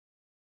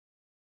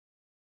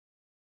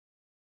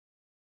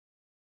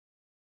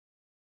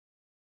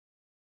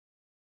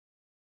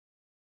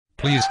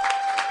Please.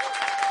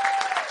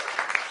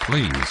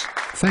 Please.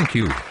 Thank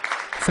you.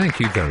 Thank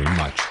you very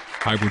much.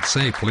 I would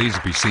say please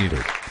be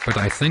seated, but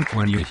I think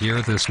when you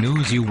hear this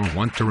news you will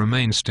want to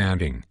remain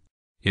standing.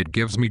 It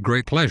gives me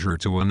great pleasure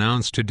to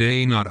announce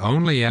today not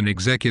only an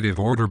executive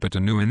order but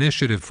a new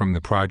initiative from the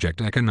Project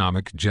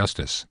Economic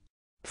Justice.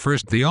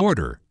 First, the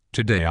order.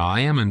 Today I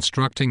am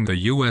instructing the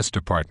U.S.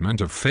 Department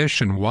of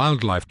Fish and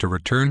Wildlife to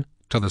return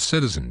to the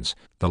citizens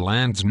the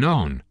lands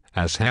known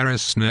as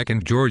Harris Neck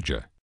in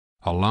Georgia.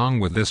 Along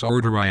with this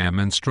order, I am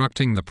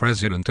instructing the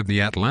President of the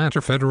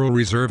Atlanta Federal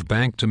Reserve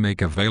Bank to make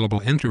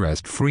available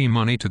interest-free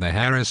money to the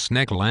Harris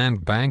Neck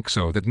Land Bank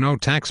so that no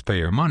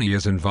taxpayer money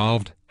is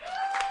involved.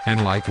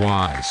 And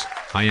likewise,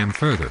 I am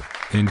further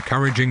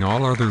encouraging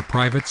all other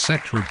private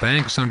sector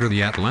banks under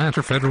the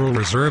Atlanta Federal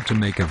Reserve to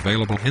make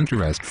available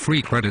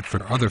interest-free credit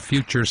for other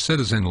future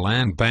Citizen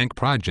Land Bank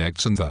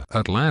projects in the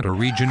Atlanta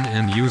region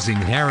and using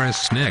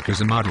Harris Neck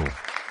as a model.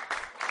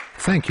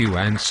 Thank you.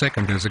 And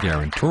second, as a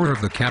guarantor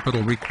of the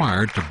capital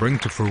required to bring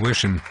to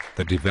fruition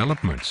the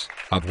developments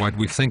of what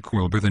we think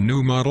will be the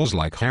new models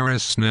like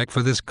Harris Neck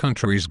for this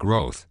country's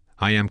growth,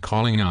 I am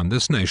calling on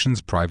this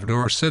nation's private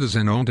or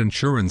citizen-owned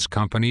insurance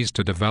companies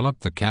to develop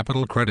the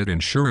capital credit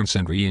insurance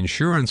and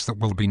reinsurance that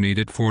will be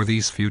needed for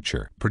these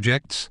future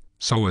projects,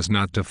 so as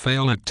not to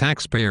fail at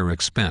taxpayer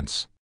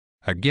expense.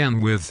 Again,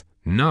 with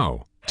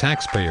no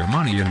taxpayer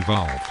money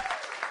involved.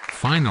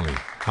 Finally,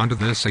 under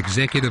this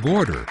executive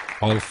order,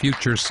 all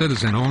future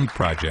citizen-owned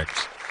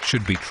projects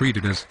should be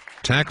treated as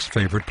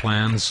tax-favored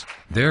plans.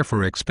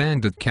 Therefore,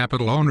 expanded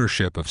capital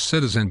ownership of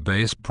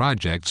citizen-based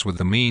projects with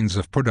the means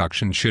of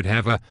production should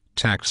have a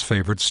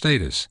tax-favored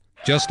status,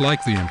 just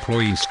like the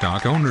employee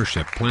stock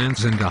ownership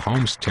plans in the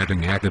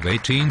Homesteading Act of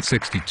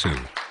 1862.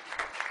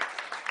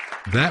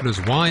 That is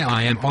why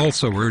I am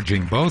also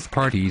urging both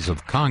parties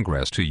of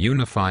Congress to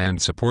unify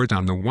and support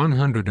on the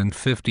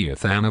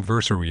 150th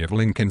anniversary of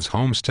Lincoln's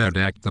Homestead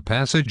Act the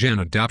passage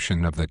and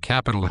adoption of the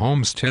Capital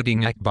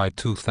Homesteading Act by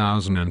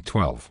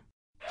 2012.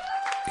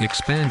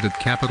 Expanded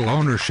capital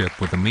ownership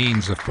with the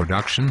means of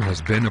production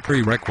has been a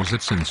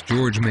prerequisite since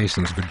George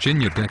Mason's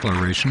Virginia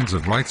Declarations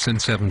of Rights in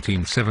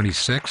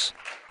 1776,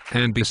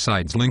 and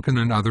besides, Lincoln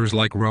and others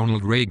like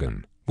Ronald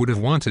Reagan would have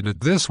wanted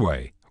it this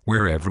way,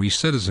 where every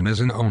citizen is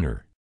an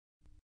owner.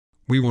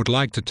 We would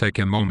like to take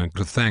a moment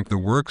to thank the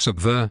works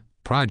of the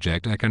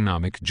Project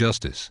Economic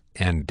Justice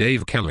and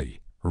Dave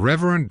Kelly,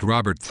 Reverend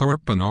Robert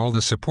Thorpe, and all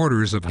the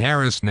supporters of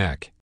Harris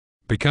Neck.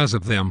 Because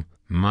of them,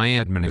 my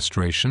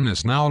administration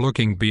is now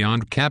looking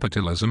beyond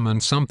capitalism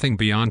and something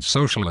beyond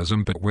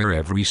socialism, but where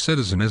every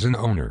citizen is an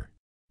owner.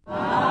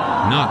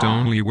 Not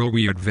only will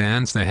we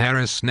advance the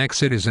Harris Neck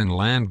Citizen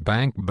Land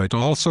Bank, but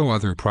also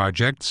other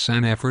projects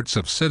and efforts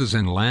of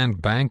citizen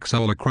land banks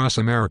all across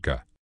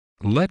America.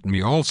 Let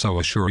me also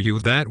assure you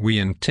that we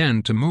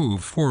intend to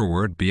move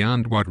forward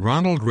beyond what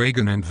Ronald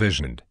Reagan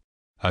envisioned,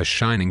 a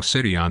shining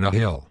city on a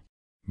hill,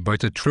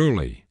 but a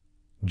truly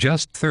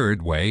just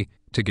third way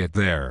to get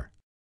there.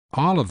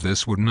 All of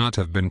this would not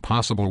have been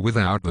possible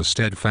without the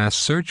steadfast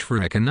search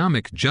for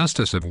economic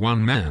justice of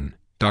one man,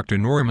 Dr.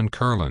 Norman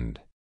Kurland,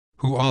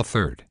 who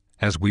authored,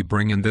 as we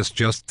bring in this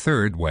just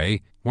third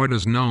way, what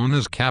is known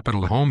as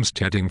capital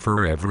homesteading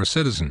for every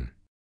citizen.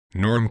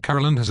 Norm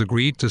Kurland has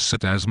agreed to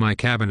sit as my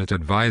cabinet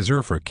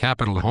advisor for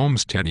capital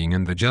homesteading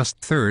in the just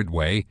third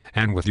way,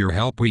 and with your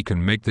help we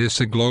can make this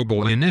a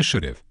global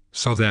initiative,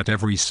 so that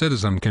every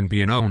citizen can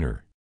be an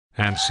owner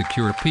and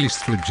secure peace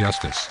through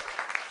justice.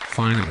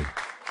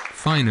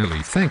 Finally,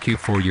 thank you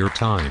for your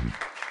time.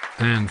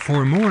 And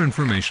for more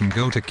information,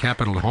 go to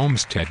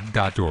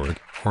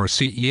capitalhomestead.org or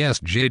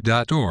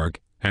cesj.org,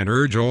 and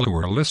urge all who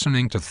are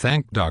listening to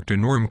thank Dr.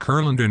 Norm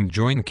Kurland and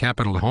join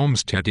Capital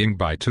Homesteading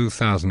by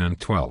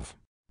 2012.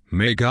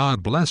 May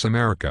God bless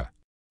America.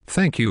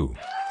 Thank you.